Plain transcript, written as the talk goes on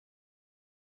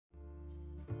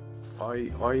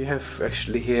I have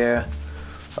actually here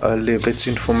a little bit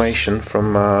information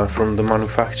from the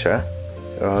manufacturer.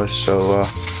 So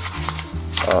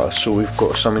we've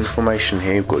got some information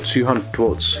here. We've got 200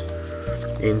 watts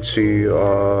into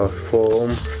 4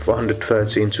 ohm,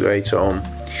 430 into 8 ohm,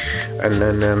 and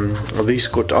then these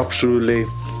got absolutely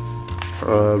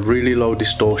really low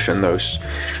distortion.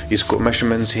 It's got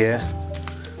measurements here,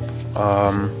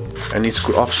 and it's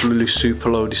got absolutely super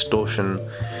low distortion.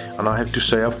 And I have to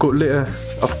say, I've got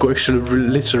actually a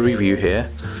little review here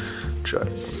to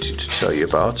tell you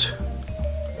about.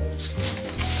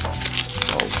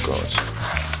 Oh god.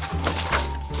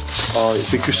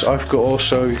 Because I've got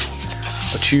also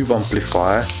a tube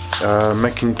amplifier,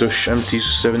 McIntosh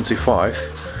Mc275,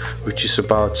 which is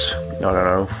about, I don't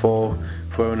know,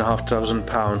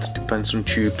 £4,500, depends on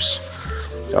tubes,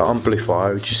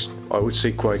 amplifier, which is, I would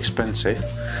say, quite expensive.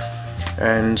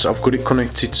 And I've got it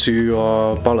connected to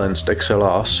balanced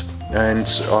XLRs, and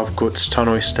I've got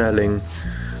Tannoy Sterling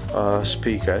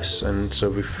speakers, and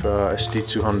with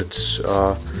SD200s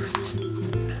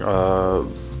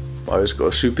I've got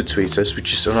a super tweeters,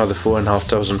 which is another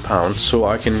 £4,500, so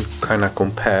I can kind of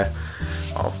compare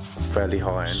fairly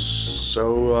high end.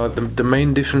 So the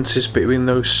main differences between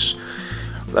those,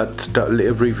 that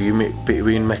little review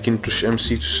between McIntosh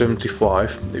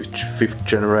MC275, which 5th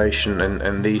generation,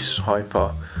 and these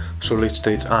Hypa solid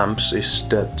state amps, is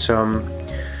that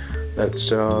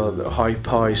the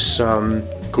Hypa is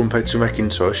compared to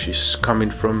McIntosh is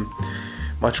coming from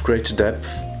much greater depth,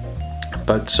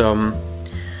 but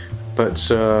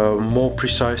more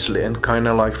precisely, and kind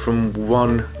of like from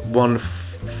one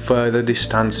further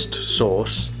distanced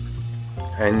source.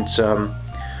 And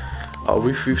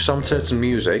with some certain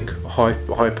music,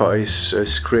 Hypa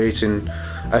is creating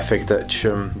effect that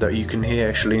you can hear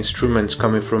actually instruments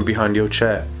coming from behind your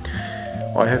chair.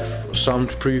 I have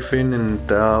soundproofing and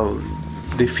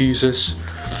diffusers,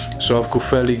 so I've got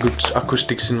fairly good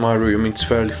acoustics in my room. It's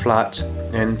fairly flat,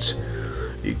 and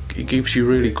it gives you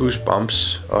really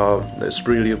goosebumps. It's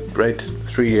really a great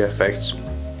 3D effect.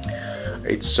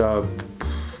 It's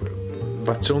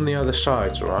but on the other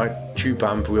side, right, tube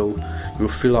amp will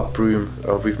fill up room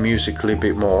with music a little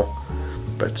bit more,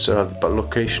 but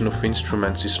location of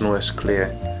instruments is not as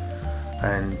clear.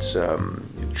 And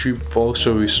tube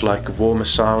also is like a warmer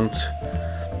sound,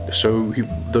 so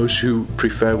those who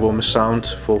prefer warmer sound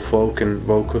for folk and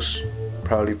vocals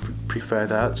probably prefer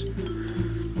that.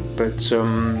 But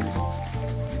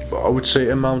I would say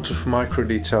amount of micro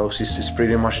details is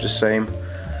pretty much the same,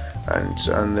 and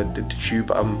the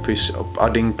tube amp is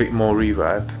adding a bit more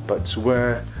reverb. But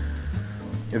where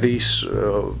these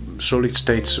solid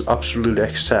states absolutely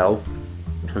excel,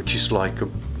 which is like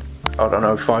I don't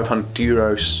know,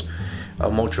 €500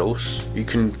 modules, you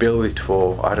can build it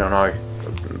for, I don't know, I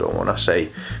don't want to say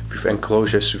with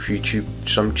enclosures, with YouTube,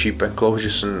 some cheap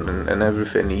enclosures and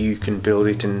everything, you can build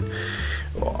it in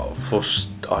for,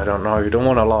 I don't know, you don't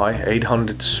want to lie,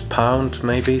 £800,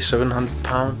 maybe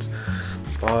 £700,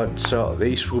 but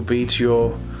these will beat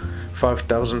your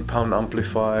 £5,000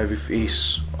 amplifier with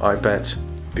ease, I bet,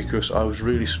 because I was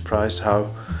really surprised how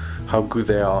good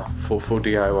they are for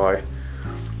DIY.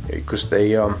 Because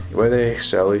they where they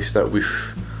excel is that with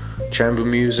chamber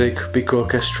music, big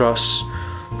orchestras,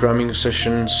 drumming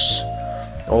sessions,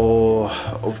 or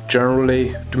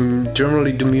generally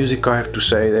the music, I have to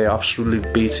say they're absolutely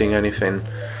beating anything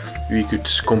we could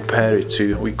compare it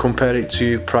to. We compare it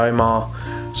to Primare,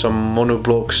 some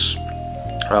monoblocks.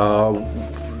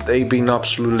 They've been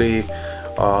absolutely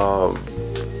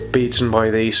beaten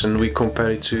by these, and we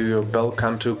compare it to Bel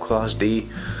Canto Class D,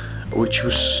 which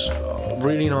was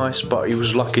really nice, but it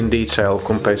was lacking detail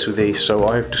compared to these. So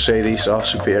I have to say these are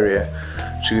superior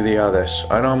to the others,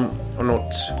 and I'm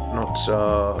not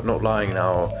lying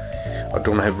now. I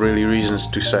don't have really reasons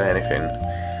to say anything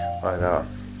like that.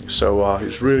 So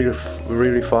it's really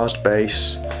fast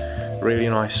bass, really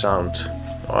nice sound.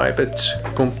 Alright, but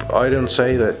I don't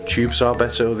say that tubes are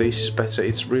better or this is better.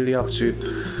 It's really up to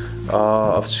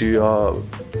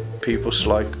people's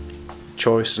like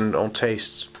choice and on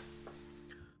tastes.